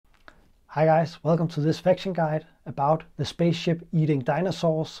Hi guys, welcome to this faction guide about the spaceship eating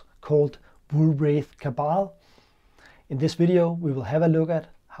dinosaurs called Vuil'raith Cabal. In this video we will have a look at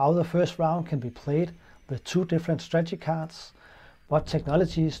how the first round can be played with two different strategy cards, what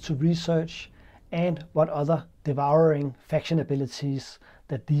technologies to research, and what other devouring faction abilities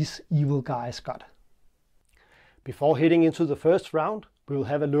that these evil guys got. Before heading into the first round, we will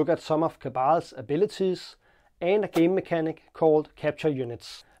have a look at some of Cabal's abilities and a game mechanic called capture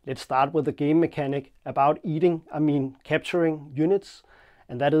units. Let's start with the game mechanic about capturing units,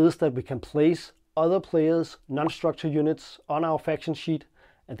 and that is that we can place other players' non-structure units on our faction sheet,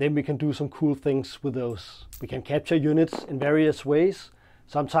 and then we can do some cool things with those. We can capture units in various ways.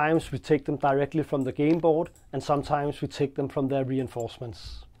 Sometimes we take them directly from the game board, and sometimes we take them from their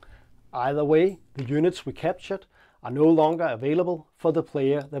reinforcements. Either way, the units we captured are no longer available for the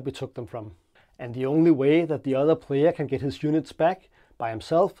player that we took them from. And the only way that the other player can get his units back by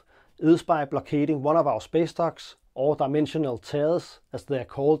himself is by blockading one of our space docks, or dimensional tears as they are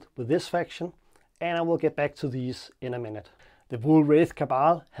called with this faction, and I will get back to these in a minute. The Vuil'raith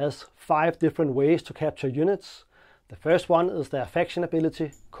Cabal has 5 different ways to capture units. The first one is their faction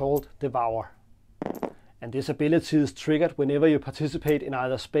ability called Devour. And this ability is triggered whenever you participate in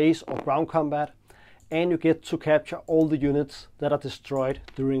either space or ground combat, and you get to capture all the units that are destroyed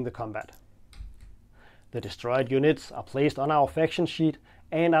during the combat. The destroyed units are placed on our faction sheet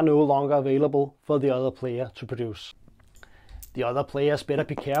and are no longer available for the other player to produce. The other players better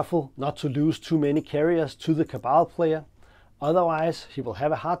be careful not to lose too many carriers to the Cabal player, otherwise he will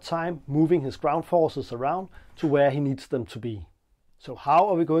have a hard time moving his ground forces around to where he needs them to be. So how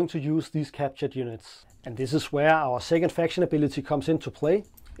are we going to use these captured units? And this is where our second faction ability comes into play.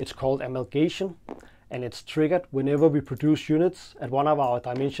 It's called Amalgamation, and it's triggered whenever we produce units at one of our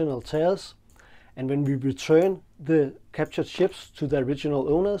dimensional tiers. And when we return the captured ships to their original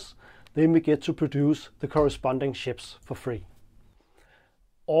owners, then we get to produce the corresponding ships for free.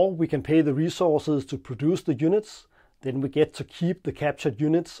 Or we can pay the resources to produce the units, then we get to keep the captured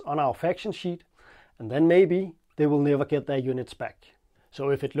units on our faction sheet, and then maybe they will never get their units back. So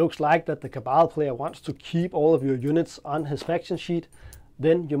if it looks like that the Cabal player wants to keep all of your units on his faction sheet,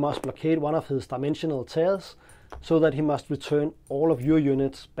 then you must blockade one of his dimensional tiers, so that he must return all of your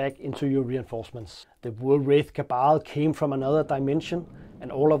units back into your reinforcements. The Vuil'raith Cabal came from another dimension,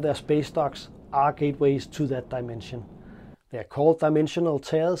 and all of their space docks are gateways to that dimension. They are called dimensional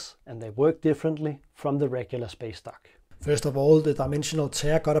tiers, and they work differently from the regular space dock. First of all, the dimensional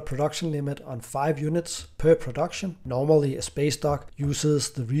tier got a production limit on 5 units per production. Normally a space dock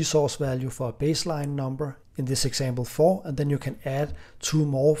uses the resource value for a baseline number, in this example 4, and then you can add 2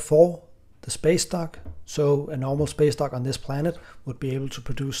 more for the space dock. So a normal space dock on this planet would be able to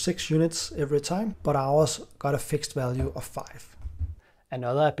produce 6 units every time, but ours got a fixed value of 5.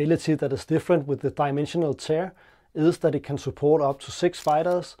 Another ability that is different with the dimensional tier is that it can support up to 6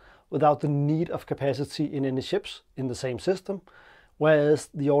 fighters without the need of capacity in any ships in the same system, whereas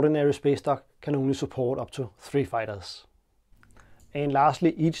the ordinary space dock can only support up to 3 fighters. And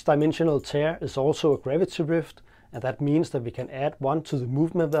lastly, each dimensional tier is also a gravity rift, and that means that we can add 1 to the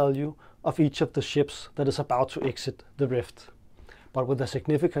movement value of each of the ships that is about to exit the rift. But with a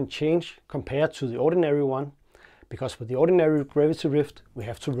significant change compared to the ordinary one, because with the ordinary gravity rift we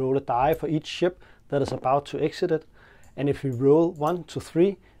have to roll a die for each ship that is about to exit it, and if we roll 1 to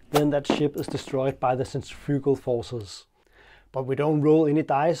 3, then that ship is destroyed by the centrifugal forces. But we don't roll any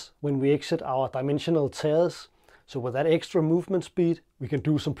dice when we exit our dimensional tiers, so with that extra movement speed we can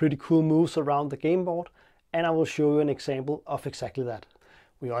do some pretty cool moves around the game board, and I will show you an example of exactly that.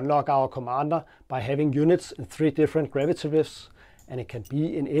 We unlock our commander by having units in 3 different gravity rifts, and it can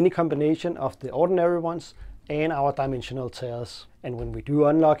be in any combination of the ordinary ones and our dimensional tiers. And when we do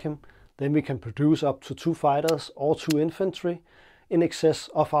unlock him, then we can produce up to 2 fighters or 2 infantry in excess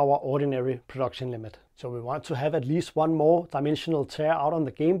of our ordinary production limit. So we want to have at least 1 more dimensional tier out on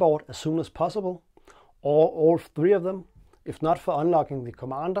the game board as soon as possible, or all 3 of them, if not for unlocking the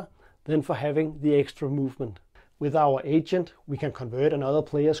commander, then for having the extra movement. With our agent, we can convert another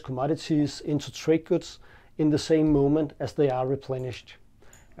player's commodities into trade goods in the same moment as they are replenished.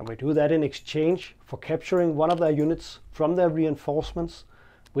 And we do that in exchange for capturing one of their units from their reinforcements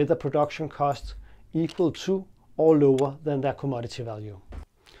with a production cost equal to or lower than their commodity value.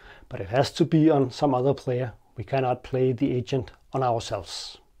 But it has to be on some other player. We cannot play the agent on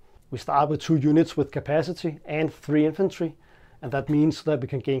ourselves. We start with 2 units with capacity and 3 infantry, and that means that we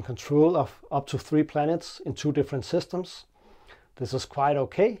can gain control of up to 3 planets in 2 different systems. This is quite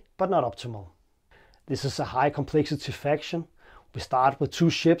okay, but not optimal. This is a high complexity faction. We start with 2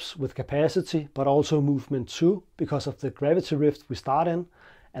 ships with capacity, but also movement 2 because of the gravity rift we start in,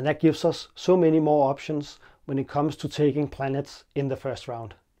 and that gives us so many more options when it comes to taking planets in the first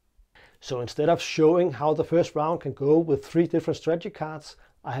round. So instead of showing how the first round can go with 3 different strategy cards,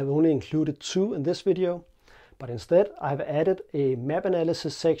 I have only included 2 in this video, but instead I have added a map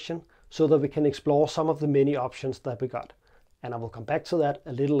analysis section so that we can explore some of the many options that we got. And I will come back to that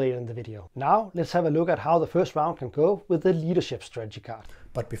a little later in the video. Now let's have a look at how the first round can go with the leadership strategy card.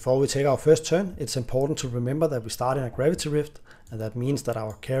 But before we take our first turn, it's important to remember that we start in a gravity rift, and that means that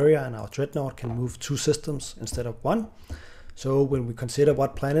our carrier and our dreadnought can move 2 systems instead of 1. So when we consider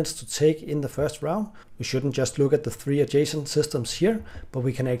what planets to take in the first round, we shouldn't just look at the 3 adjacent systems here, but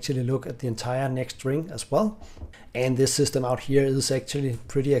we can actually look at the entire next ring as well. And this system out here is actually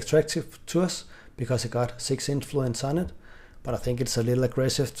pretty attractive to us because it got 6 influence on it. But I think it's a little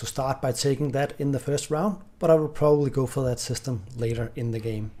aggressive to start by taking that in the first round, but I will probably go for that system later in the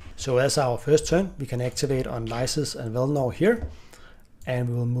game. So as our first turn, we can activate on Lysis and Velnor here, and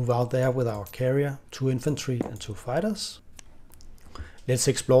we will move out there with our carrier, 2 infantry and 2 fighters. Let's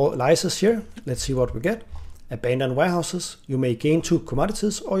explore Lysis here. Let's see what we get. Abandoned warehouses. You may gain 2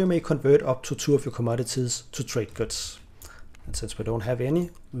 commodities, or you may convert up to 2 of your commodities to trade goods. And since we don't have any,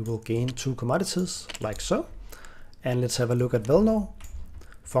 we will gain 2 commodities like so. And let's have a look at Velnor.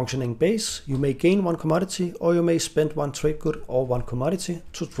 Functioning base. You may gain 1 commodity, or you may spend 1 trade good or 1 commodity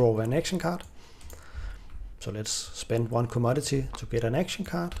to draw an action card. So let's spend 1 commodity to get an action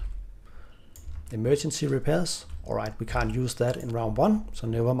card. Emergency repairs. Alright, we can't use that in round 1, so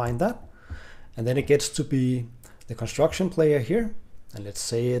never mind that. And then it gets to be the construction player here. And let's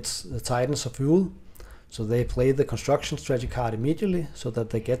say it's the Titans of Vuil. So they play the construction strategy card immediately so that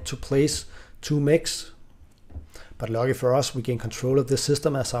they get to place 2 mechs. But lucky for us, we gain control of this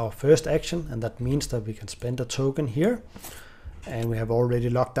system as our first action, and that means that we can spend a token here. And we have already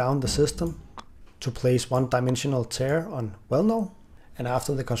locked down the system to place 1-dimensional tear on Velnor. And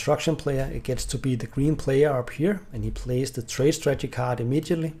after the construction player, it gets to be the green player up here, and he plays the trade strategy card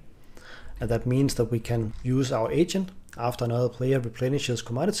immediately. And that means that we can use our agent. After another player replenishes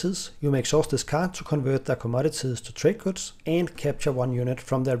commodities, you may exhaust this card to convert their commodities to trade goods and capture 1 unit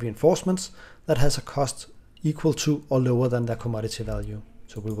from their reinforcements that has a cost equal to or lower than their commodity value.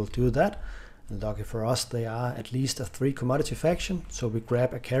 So we will do that, and lucky for us, they are at least a 3 commodity faction, so we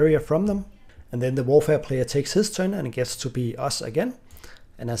grab a carrier from them. And then the warfare player takes his turn, and it gets to be us again.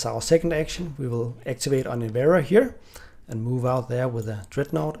 And as our second action, we will activate on Invera here and move out there with a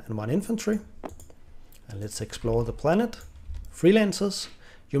dreadnought and 1 infantry. And let's explore the planet. Freelancers.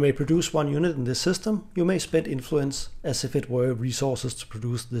 You may produce 1 unit in this system. You may spend influence as if it were resources to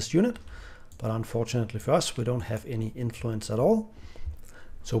produce this unit. But unfortunately for us, we don't have any influence at all.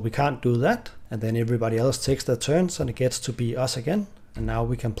 So we can't do that. And then everybody else takes their turns, and it gets to be us again. And now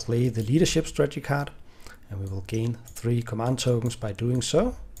we can play the leadership strategy card, and we will gain 3 command tokens by doing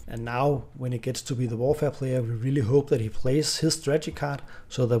so. And now when it gets to be the warfare player, we really hope that he plays his strategy card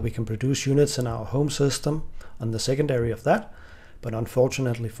so that we can produce units in our home system on the secondary of that. But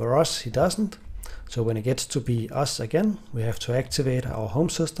unfortunately for us, he doesn't. So when it gets to be us again, we have to activate our home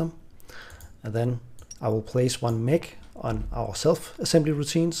system. And then I will place 1 mech on our self-assembly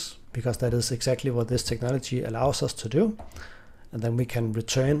routines, because that is exactly what this technology allows us to do. And then we can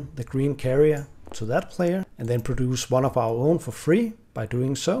return the green carrier to that player and then produce 1 of our own for free by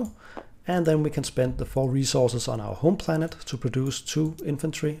doing so. And then we can spend the 4 resources on our home planet to produce 2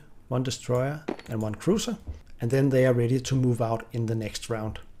 infantry, 1 destroyer and 1 cruiser. And then they are ready to move out in the next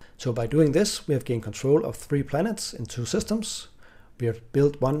round. So by doing this, we have gained control of 3 planets in 2 systems. We have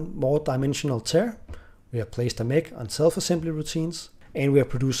built 1 more dimensional tear. We have placed a mech on self-assembly routines. And we have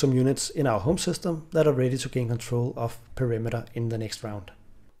produced some units in our home system that are ready to gain control of perimeter in the next round.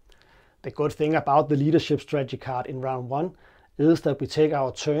 The good thing about the leadership strategy card in round 1 is that we take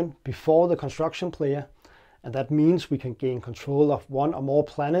our turn before the construction player, and that means we can gain control of 1 or more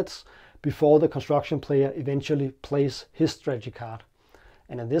planets before the construction player eventually plays his strategy card.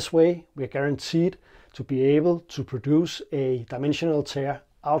 And in this way, we are guaranteed to be able to produce a dimensional tear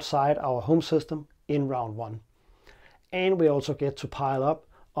outside our home system in round 1. And we also get to pile up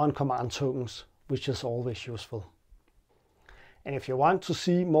on command tokens, which is always useful. And if you want to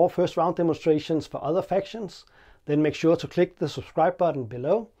see more first round demonstrations for other factions, then make sure to click the subscribe button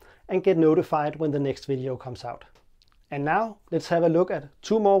below and get notified when the next video comes out. And now let's have a look at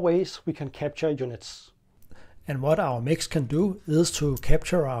 2 more ways we can capture units. And what our mechs can do is to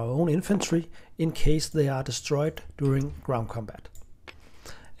capture our own infantry in case they are destroyed during ground combat.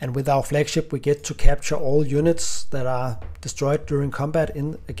 And with our flagship, we get to capture all units that are destroyed during combat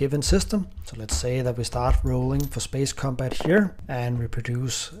in a given system. So let's say that we start rolling for space combat here, and we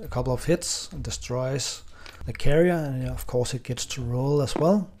produce a couple of hits and destroys the carrier, and of course it gets to roll as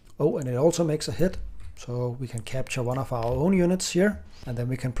well. Oh, and it also makes a hit, so we can capture one of our own units here, and then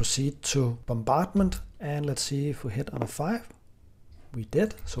we can proceed to bombardment, and let's see if we hit on a 5. We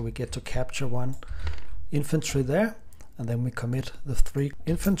did, so we get to capture 1 infantry there, and then we commit the 3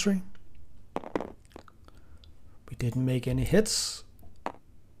 infantry. We didn't make any hits,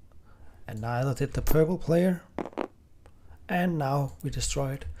 and neither did the purple player, and now we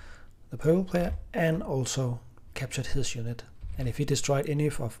destroyed the purple player and also captured his unit. And if he destroyed any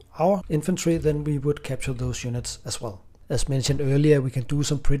of our infantry, then we would capture those units as well. As mentioned earlier, we can do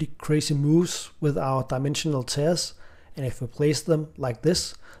some pretty crazy moves with our dimensional tears, and if we place them like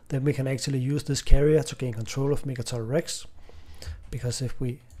this, then we can actually use this carrier to gain control of Megator Rex, because if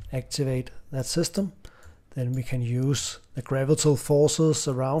we activate that system, then we can use the gravitational forces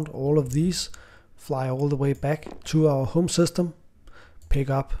around all of these, fly all the way back to our home system, pick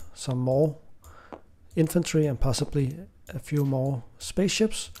up some more infantry and possibly a few more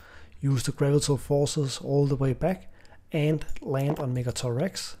spaceships, use the gravitational forces all the way back, and land on Megator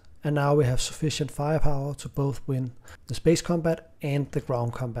Rex. And now we have sufficient firepower to both win the space combat and the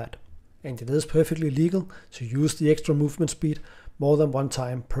ground combat. And it is perfectly legal to use the extra movement speed more than 1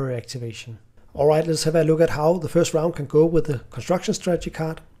 time per activation. Alright, let's have a look at how the first round can go with the construction strategy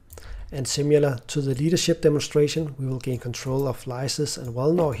card. And similar to the leadership demonstration, we will gain control of Lysis and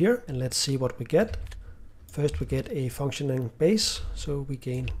Vuil'raith here, and let's see what we get. First we get a functioning base, so we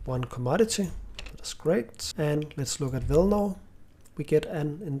gain 1 commodity. That's great. And let's look at Vuil'raith. We get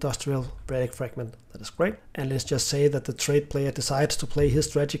an industrial relic fragment. That is great. And let's just say that the trade player decides to play his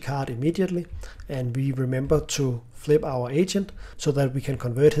strategy card immediately, and we remember to flip our agent so that we can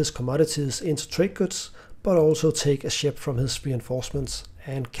convert his commodities into trade goods, but also take a ship from his reinforcements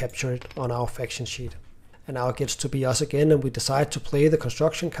and capture it on our faction sheet. And now it gets to be us again, and we decide to play the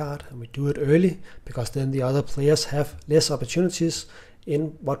construction card, and we do it early because then the other players have less opportunities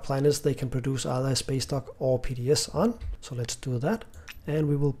in what planets they can produce either a space dock or PDS on. So let's do that, and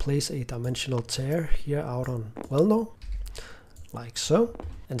we will place a dimensional tear here out on Vuil'raith, like so.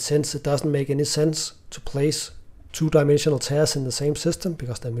 And since it doesn't make any sense to place 2 dimensional tears in the same system,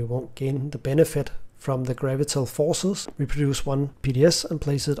 because then we won't gain the benefit from the gravitational forces, we produce 1 PDS and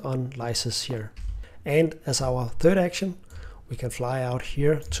place it on Lysis here. And as our third action, we can fly out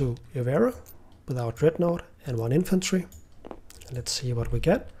here to Vuil'raith with our dreadnought and 1 infantry. And let's see what we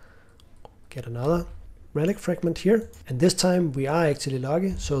get. Get another relic fragment here, and this time we are actually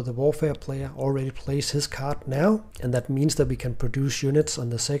lucky, so the warfare player already plays his card now, and that means that we can produce units on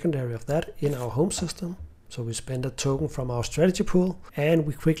the secondary of that in our home system. So we spend a token from our strategy pool, and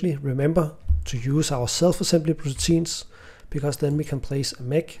we quickly remember to use our self-assembly routines, because then we can place a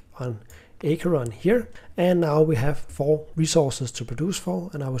mech on Acheron here, and now we have 4 resources to produce for,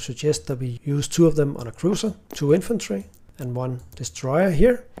 and I would suggest that we use 2 of them on a cruiser, 2 infantry and 1 destroyer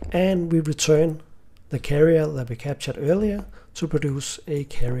here, and we return the carrier that we captured earlier to produce a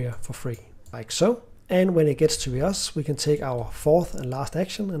carrier for free, like so. And when it gets to be us, we can take our 4th and last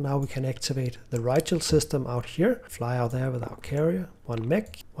action, and now we can activate the Rigel system out here, fly out there with our carrier, 1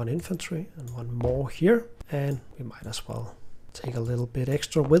 mech, 1 infantry, and 1 more here, and we might as well take a little bit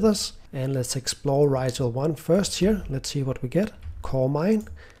extra with us. And let's explore Rigel 1 first here. Let's see what we get. Core mine.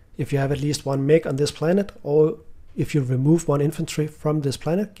 If you have at least 1 mech on this planet, or if you remove 1 infantry from this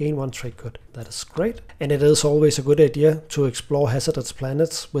planet, gain 1 trade good. That is great. And it is always a good idea to explore hazardous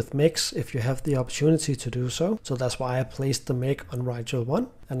planets with mechs if you have the opportunity to do so. So that's why I placed the mech on Rigel 1.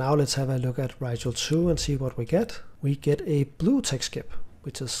 And now let's have a look at Rigel 2 and see what we get. We get a blue tech skip,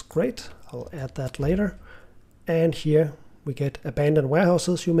 which is great. I'll add that later. And here we get abandoned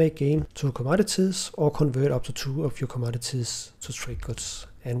warehouses. You may gain 2 commodities or convert up to 2 of your commodities to trade goods.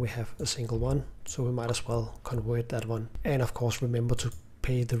 And we have a single one, so we might as well convert that one. And of course remember to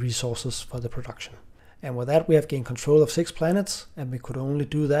pay the resources for the production. And with that we have gained control of 6 planets, and we could only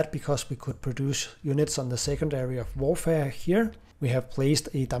do that because we could produce units on the secondary of warfare here. We have placed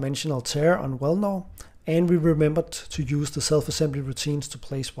a dimensional tear on Vuil'raith, and we remembered to use the self-assembly routines to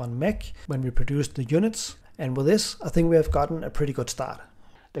place 1 mech when we produced the units. And with this, I think we have gotten a pretty good start.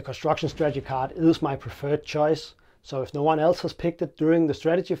 The construction strategy card is my preferred choice, so if no one else has picked it during the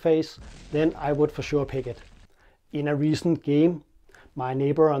strategy phase, then I would for sure pick it. In a recent game, my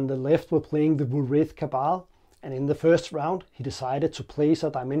neighbor on the left were playing the Vuil'raith Cabal, and in the first round he decided to place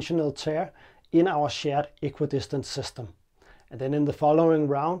a dimensional tear in our shared equidistant system. And then in the following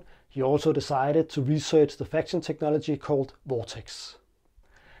round, he also decided to research the faction technology called Vortex.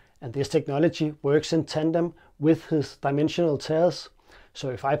 And this technology works in tandem with his dimensional tears. So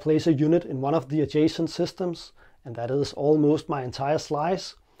if I place a unit in one of the adjacent systems, and that is almost my entire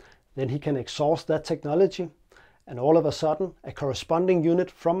slice, then he can exhaust that technology, and all of a sudden a corresponding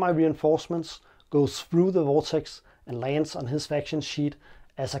unit from my reinforcements goes through the vortex and lands on his faction sheet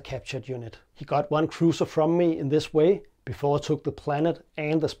as a captured unit. He got one cruiser from me in this way before I took the planet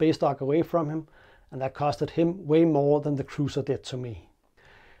and the space dock away from him, and that costed him way more than the cruiser did to me.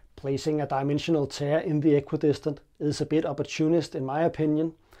 Placing a dimensional tear in the equidistant is a bit opportunist in my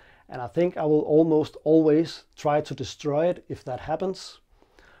opinion, and I think I will almost always try to destroy it if that happens.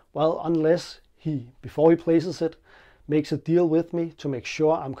 Well, unless he, before he places it, makes a deal with me to make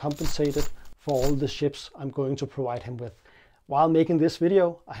sure I'm compensated for all the ships I'm going to provide him with. While making this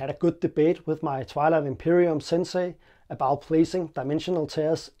video, I had a good debate with my Twilight Imperium sensei about placing dimensional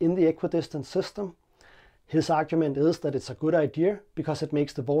tears in the equidistant system. His argument is that it's a good idea because it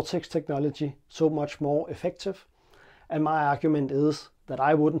makes the vortex technology so much more effective. And my argument is that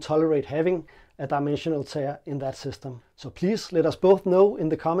I wouldn't tolerate having a dimensional tear in that system. So please let us both know in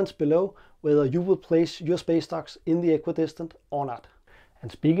the comments below whether you will place your space docks in the equidistant or not.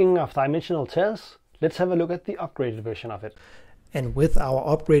 And speaking of dimensional tears, let's have a look at the upgraded version of it. And with our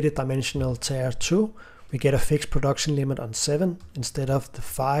upgraded dimensional tear 2, we get a fixed production limit on 7 instead of the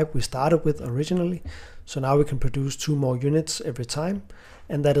 5 we started with originally. So now we can produce 2 more units every time,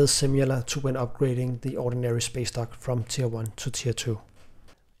 and that is similar to when upgrading the ordinary space dock from tier 1 to tier 2.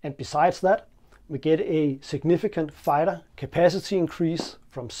 And besides that, we get a significant fighter capacity increase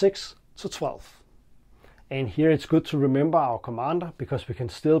from 6 to 12. And here it's good to remember our commander, because we can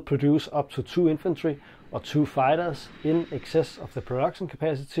still produce up to 2 infantry or 2 fighters in excess of the production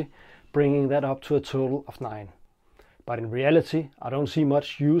capacity, bringing that up to a total of 9. But in reality, I don't see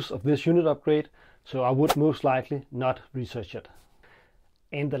much use of this unit upgrade, so I would most likely not research it.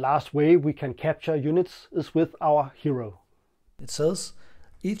 And the last way we can capture units is with our hero. It says,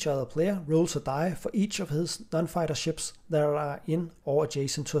 each other player rolls a die for each of his non-fighter ships that are in or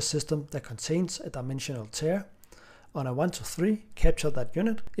adjacent to a system that contains a dimensional tear. On a 1 to 3, capture that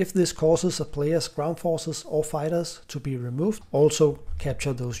unit. If this causes a player's ground forces or fighters to be removed, also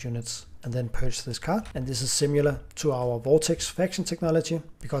capture those units and then purge this card. And this is similar to our Vortex faction technology,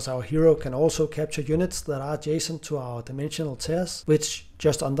 because our hero can also capture units that are adjacent to our dimensional tears, which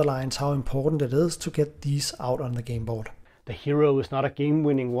just underlines how important it is to get these out on the game board. The hero is not a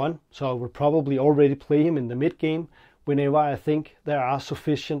game-winning one, so I would probably already play him in the mid-game whenever I think there are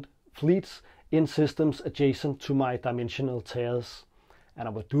sufficient fleets in systems adjacent to my dimensional tears. And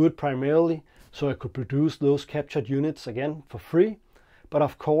I would do it primarily so I could produce those captured units again for free, but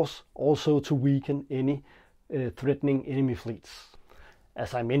of course also to weaken any threatening enemy fleets.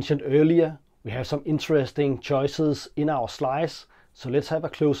 As I mentioned earlier, we have some interesting choices in our slice, so let's have a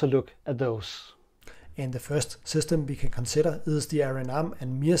closer look at those. And the first system we can consider is the Arenam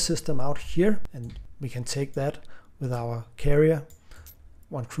and Mir system out here, and we can take that with our carrier,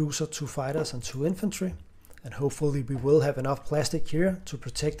 1 cruiser, 2 fighters and 2 infantry, and hopefully we will have enough plastic here to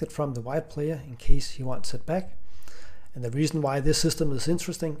protect it from the white player in case he wants it back. And the reason why this system is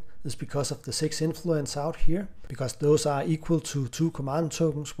interesting is because of the 6 influence out here, because those are equal to 2 command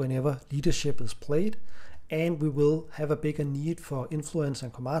tokens whenever leadership is played, and we will have a bigger need for influence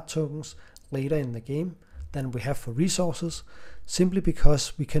and command tokens later in the game than we have for resources, simply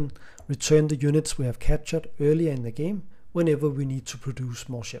because we can return the units we have captured earlier in the game whenever we need to produce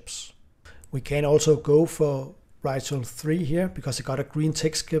more ships. We can also go for Ritual 3 here because it got a green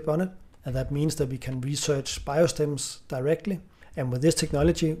tech skip on it, and that means that we can research biostems directly. And with this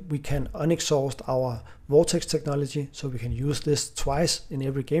technology we can unexhaust our vortex technology, so we can use this twice in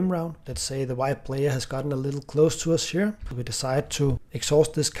every game round. Let's say the white player has gotten a little close to us here. We decide to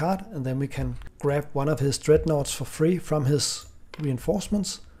exhaust this card, and then we can grab one of his dreadnoughts for free from his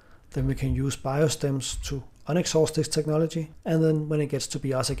reinforcements. Then we can use biostems to unexhaust this technology, and then when it gets to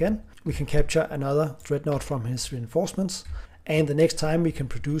be us again, we can capture another dreadnought from his reinforcements. And the next time we can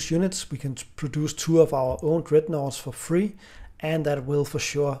produce units, we can produce 2 of our own dreadnoughts for free, and that will for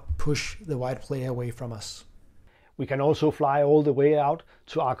sure push the white player away from us. We can also fly all the way out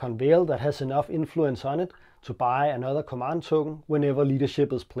to Archon Vale that has enough influence on it to buy another command token whenever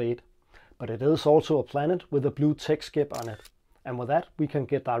leadership is played. But it is also a planet with a blue tech skip on it. And with that we can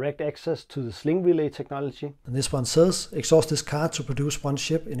get direct access to the sling relay technology. And this one says, exhaust this card to produce 1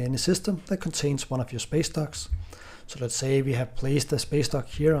 ship in any system that contains 1 of your space docks. So let's say we have placed a space dock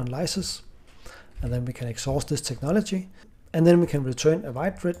here on Lysis, and then we can exhaust this technology, and then we can return a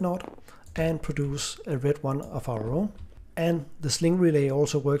white dreadnought and produce a red one of our own. And the sling relay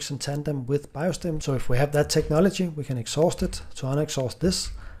also works in tandem with biostem, so if we have that technology we can exhaust it to unexhaust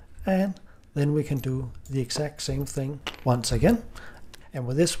this, and then we can do the exact same thing once again. And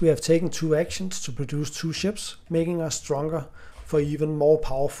with this we have taken 2 actions to produce 2 ships, making us stronger for even more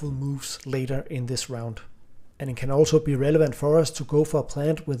powerful moves later in this round. And it can also be relevant for us to go for a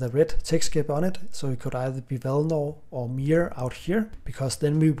planet with a red tech skip on it, so it could either be Velnor or Mir out here, because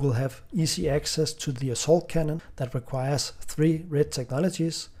then we will have easy access to the assault cannon that requires 3 red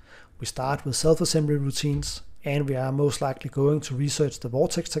technologies. We start with self-assembly routines, and we are most likely going to research the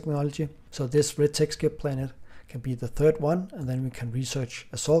vortex technology, so this red tech skip planet can be the 3rd one, and then we can research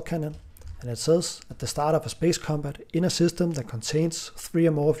assault cannon. And it says, at the start of a space combat in a system that contains 3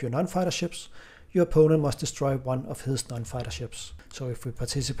 or more of your non-fighter ships, your opponent must destroy 1 of his non-fighter ships. So if we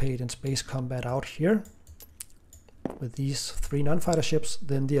participate in space combat out here with these 3 non-fighter ships,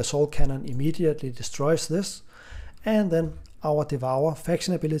 then the assault cannon immediately destroys this, and then our Devour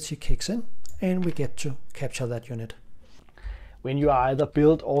faction ability kicks in, and we get to capture that unit. When you either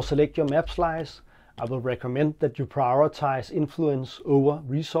build or select your map slice, I will recommend that you prioritize influence over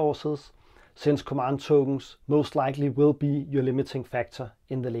resources, since command tokens most likely will be your limiting factor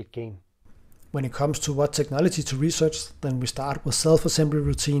in the late game. When it comes to what technology to research, then we start with self-assembly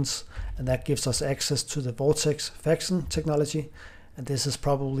routines, and that gives us access to the Vortex faction technology, and this is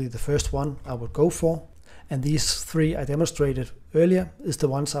probably the first one I would go for. And these 3 I demonstrated earlier is the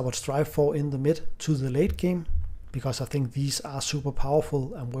ones I would strive for in the mid to the late game, because I think these are super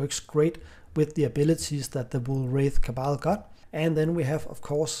powerful and works great with the abilities that the Vuil'raith Cabal got. And then we have, of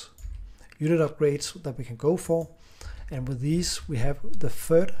course, unit upgrades that we can go for. And with these, we have the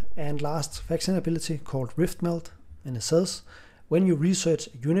 3rd and last faction ability called Rift Melt. And it says, when you research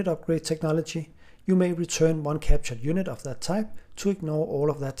a unit upgrade technology, you may return 1 captured unit of that type to ignore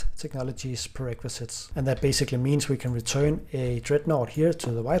all of that technology's prerequisites. And that basically means we can return a Dreadnought here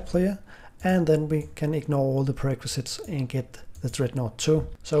to the white player, and then we can ignore all the prerequisites and get the Dreadnought too.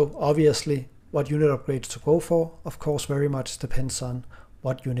 So obviously, what unit upgrades to go for, of course, very much depends on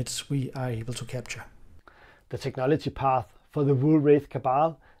what units we are able to capture. The technology path for the Vuil'raith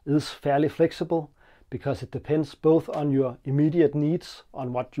Cabal is fairly flexible, because it depends both on your immediate needs,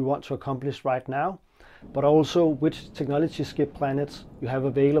 on what you want to accomplish right now, but also which technology skip planets you have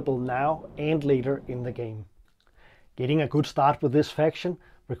available now and later in the game. Getting a good start with this faction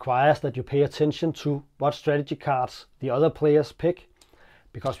requires that you pay attention to what strategy cards the other players pick,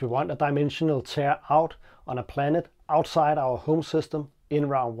 because we want a dimensional tear out on a planet outside our home system in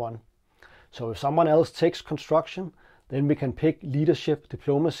round 1. So if someone else takes construction, then we can pick leadership,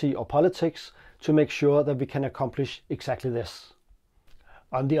 diplomacy or politics to make sure that we can accomplish exactly this.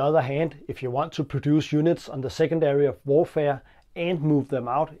 On the other hand, if you want to produce units on the secondary of warfare and move them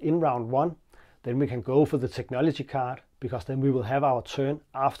out in round 1, then we can go for the technology card, because then we will have our turn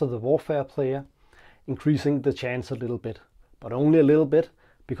after the warfare player, increasing the chance a little bit. But only a little bit,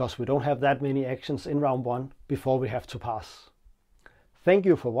 because we don't have that many actions in round 1 before we have to pass. Thank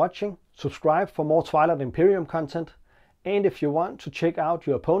you for watching. Subscribe for more Twilight Imperium content, and if you want to check out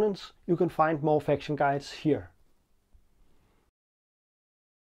your opponents, you can find more faction guides here.